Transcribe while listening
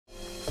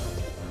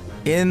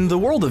In the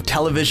world of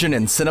television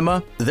and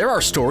cinema, there are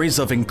stories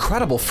of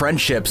incredible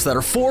friendships that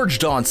are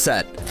forged on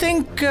set.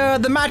 Think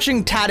the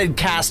matching tatted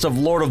cast of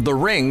Lord of the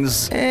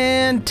Rings,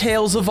 and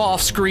tales of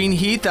off-screen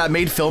heat that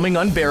made filming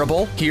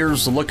unbearable.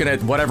 Here's looking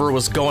at whatever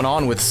was going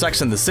on with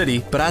Sex and the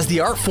City. But as the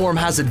art form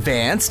has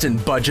advanced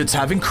and budgets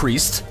have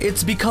increased,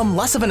 it's become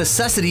less of a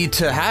necessity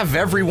to have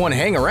everyone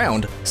hang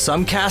around.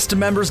 Some cast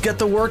members get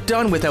the work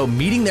done without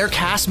meeting their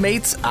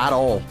castmates at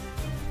all.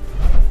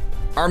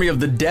 Army of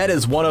the Dead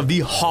is one of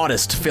the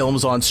hottest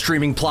films on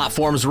streaming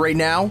platforms right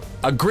now.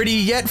 A gritty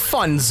yet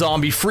fun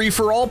zombie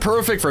free-for-all,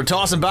 perfect for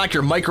tossing back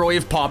your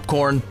microwave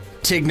popcorn.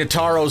 Tig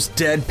Notaro's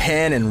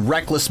deadpan and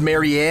reckless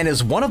Marianne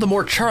is one of the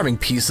more charming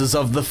pieces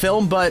of the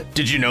film, but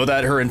did you know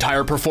that her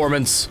entire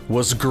performance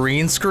was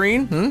green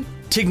screen?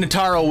 Tig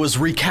Notaro was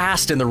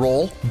recast in the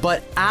role,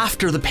 but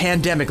after the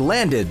pandemic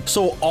landed,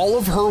 so all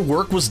of her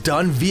work was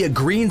done via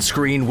green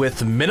screen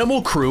with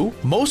minimal crew,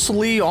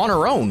 mostly on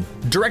her own.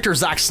 Director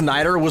Zack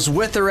Snyder was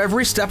with her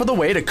every step of the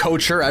way to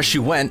coach her as she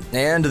went,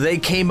 and they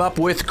came up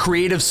with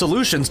creative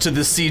solutions to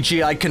this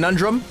CGI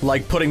conundrum,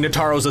 like putting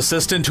Notaro's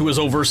assistant, who is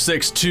over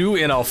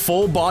 6'2", in a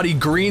full-body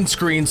green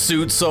screen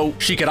suit so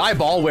she could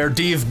eyeball where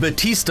Dave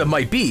Bautista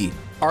might be.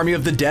 Army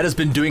of the Dead has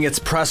been doing its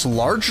press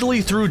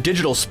largely through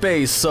digital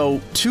space, so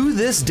to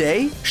this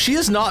day, she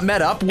has not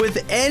met up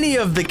with any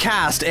of the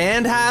cast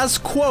and has,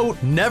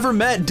 quote, never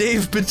met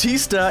Dave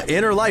Bautista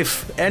in her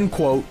life, end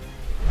quote.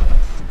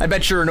 I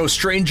bet you're no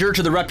stranger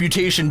to the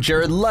reputation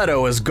Jared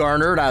Leto has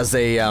garnered as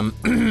a,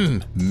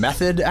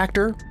 method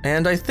actor.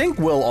 And I think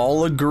we'll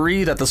all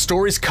agree that the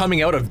stories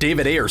coming out of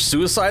David Ayer's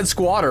Suicide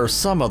Squad are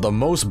some of the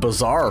most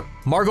bizarre.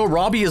 Margot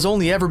Robbie has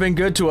only ever been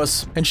good to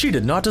us, and she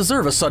did not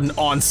deserve a sudden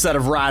onset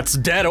of rats,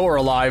 dead or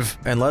alive.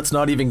 And let's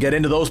not even get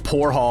into those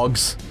poor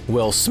hogs.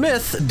 Will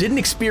Smith didn't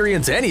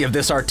experience any of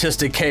this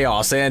artistic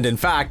chaos, and in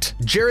fact,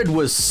 Jared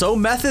was so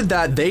method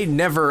that they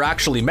never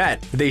actually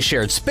met. They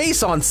shared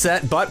space on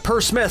set, but per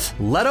Smith,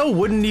 Leto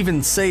wouldn't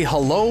even say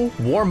hello,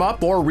 warm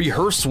up, or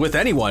rehearse with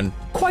anyone.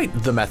 Quite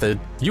the method.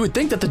 You would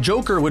think that the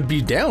Joker would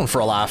be down for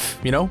a laugh,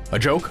 you know, a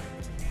joke.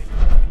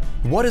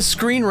 What is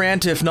Screen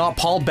Rant if not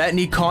Paul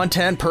Bettany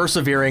content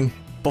persevering?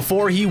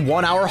 Before he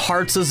won our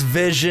hearts as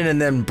Vision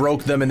and then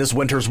broke them in this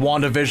winter's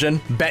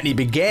WandaVision, Bettany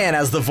began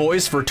as the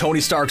voice for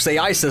Tony Stark's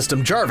AI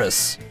system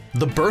Jarvis.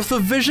 The birth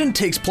of Vision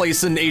takes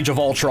place in Age of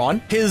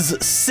Ultron, his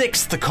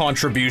 6th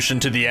contribution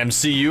to the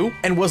MCU,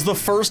 and was the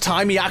first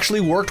time he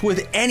actually worked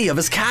with any of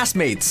his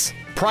castmates.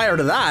 Prior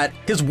to that,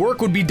 his work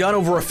would be done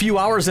over a few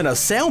hours in a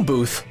sound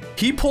booth.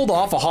 He pulled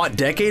off a hot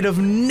decade of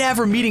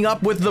never meeting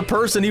up with the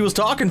person he was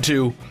talking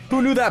to.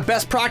 Who knew that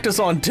best practice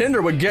on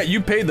Tinder would get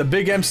you paid the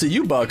big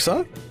MCU bucks,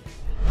 huh?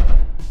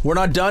 We're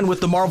not done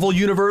with the Marvel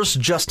Universe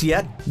just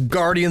yet.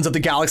 Guardians of the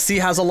Galaxy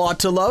has a lot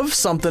to love,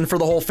 something for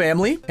the whole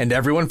family, and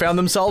everyone found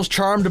themselves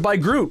charmed by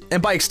Groot, and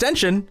by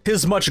extension,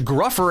 his much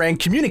gruffer and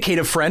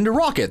communicative friend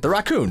Rocket the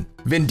raccoon.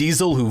 Vin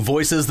Diesel, who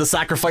voices the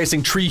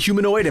sacrificing tree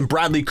humanoid, and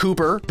Bradley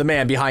Cooper, the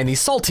man behind the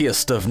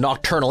saltiest of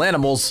nocturnal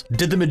animals,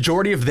 did the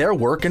majority of their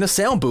work in a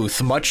sound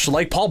booth, much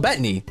like Paul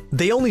Bettany.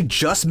 They only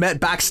just met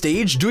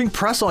backstage doing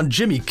press on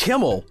Jimmy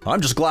Kimmel. I'm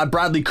just glad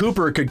Bradley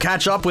Cooper could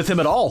catch up with him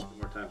at all.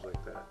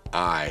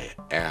 I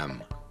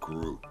am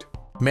Groot.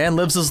 Man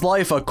lives his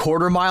life a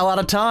quarter mile at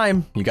a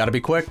time. You gotta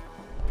be quick.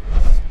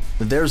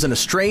 There's an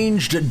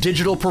estranged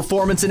digital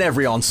performance in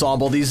every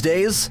ensemble these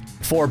days.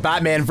 For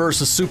Batman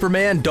vs.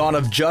 Superman, Dawn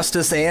of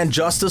Justice, and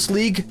Justice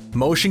League,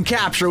 motion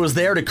capture was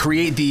there to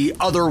create the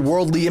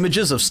otherworldly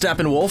images of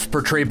Steppenwolf,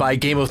 portrayed by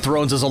Game of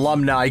Thrones'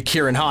 alumni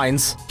Kieran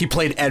Hines. He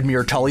played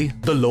Edmure Tully,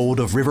 the Lord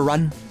of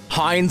Riverrun.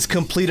 Hines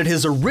completed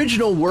his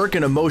original work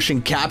in a motion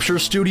capture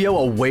studio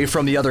away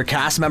from the other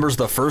cast members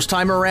the first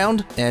time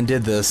around, and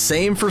did the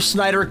same for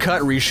Snyder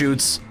Cut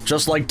reshoots.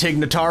 Just like Tig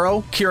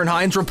Notaro, Kieran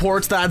Hines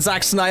reports that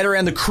Zack Snyder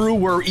and the crew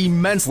were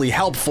immensely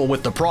helpful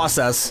with the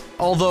process,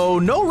 although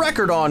no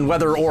record on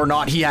whether or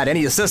not he had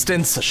any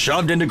assistants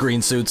shoved into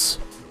green suits.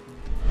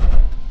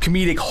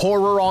 Comedic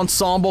horror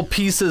ensemble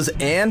pieces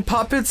and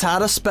puppets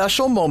had a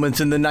special moment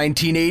in the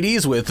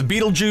 1980s with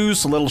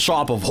Beetlejuice, Little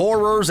Shop of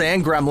Horrors,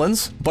 and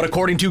Gremlins. But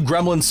according to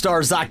Gremlins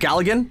star Zach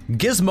Galligan,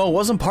 Gizmo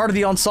wasn't part of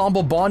the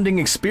ensemble bonding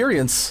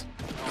experience.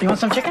 You want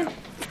some chicken?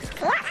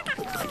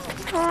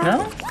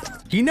 No?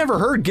 He never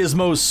heard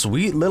Gizmo's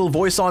sweet little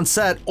voice on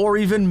set or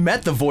even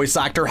met the voice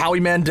actor Howie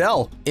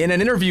Mandel. In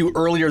an interview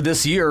earlier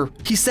this year,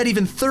 he said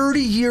even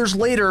 30 years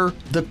later,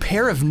 the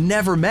pair have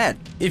never met.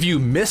 If you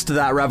missed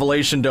that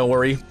revelation, don't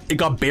worry. It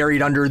got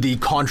buried under the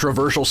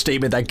controversial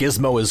statement that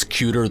Gizmo is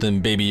cuter than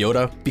Baby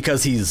Yoda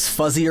because he's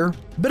fuzzier.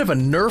 Bit of a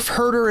nerf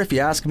herder if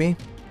you ask me.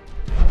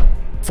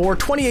 For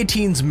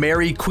 2018's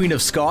Mary, Queen of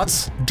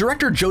Scots,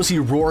 director Josie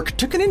Rourke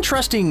took an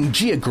interesting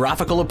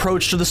geographical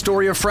approach to the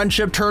story of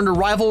friendship turned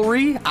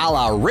rivalry, a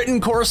la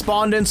written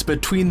correspondence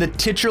between the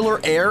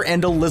titular heir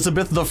and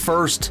Elizabeth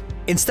I.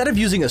 Instead of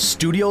using a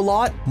studio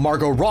lot,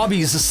 Margot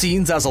Robbie's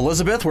scenes as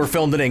Elizabeth were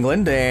filmed in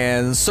England,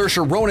 and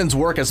Saoirse Ronan's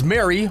work as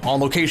Mary on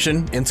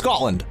location in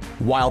Scotland.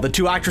 While the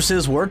two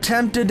actresses were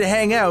tempted to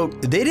hang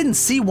out, they didn't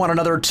see one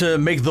another to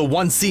make the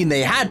one scene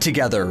they had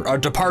together, a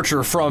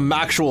departure from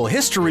actual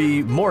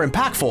history, more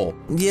impactful.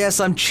 Yes,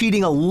 I'm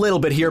cheating a little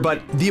bit here,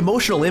 but the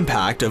emotional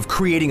impact of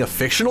creating a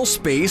fictional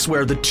space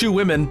where the two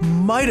women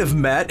might have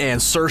met and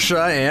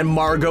Saoirse and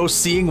Margot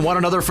seeing one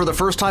another for the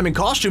first time in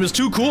costume is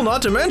too cool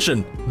not to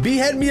mention.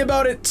 Behead me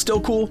about it,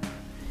 still cool.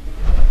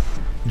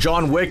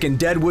 John Wick and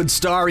Deadwood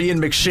star Ian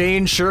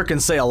McShane sure can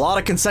say a lot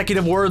of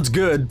consecutive words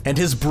good, and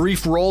his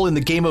brief role in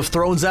the Game of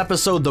Thrones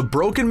episode The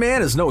Broken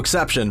Man is no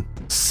exception.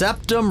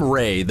 Septum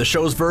Ray, the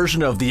show's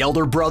version of the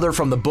elder brother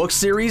from the book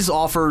series,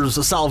 offers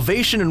a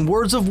salvation and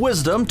words of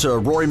wisdom to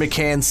Rory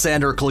McCann's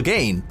Sandor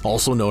Clegane,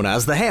 also known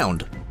as the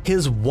Hound.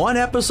 His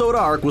one-episode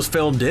arc was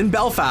filmed in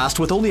Belfast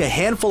with only a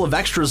handful of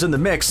extras in the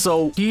mix,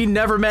 so he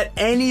never met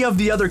any of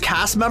the other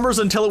cast members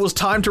until it was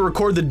time to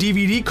record the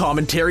DVD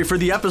commentary for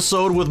the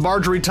episode with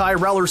Marjorie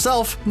Tyrell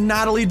herself,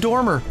 Natalie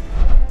Dormer.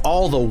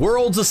 All the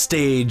world's a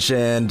stage,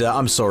 and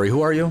I'm sorry,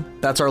 who are you?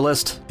 That's our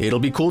list. It'll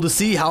be cool to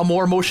see how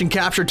more motion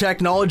capture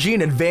technology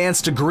and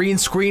advanced green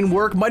screen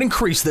work might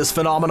increase this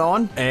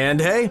phenomenon. And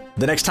hey,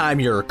 the next time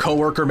your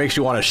coworker makes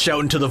you want to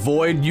shout into the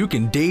void, you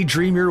can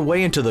daydream your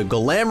way into the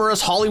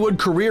glamorous Hollywood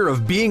career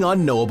of being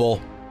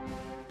unknowable.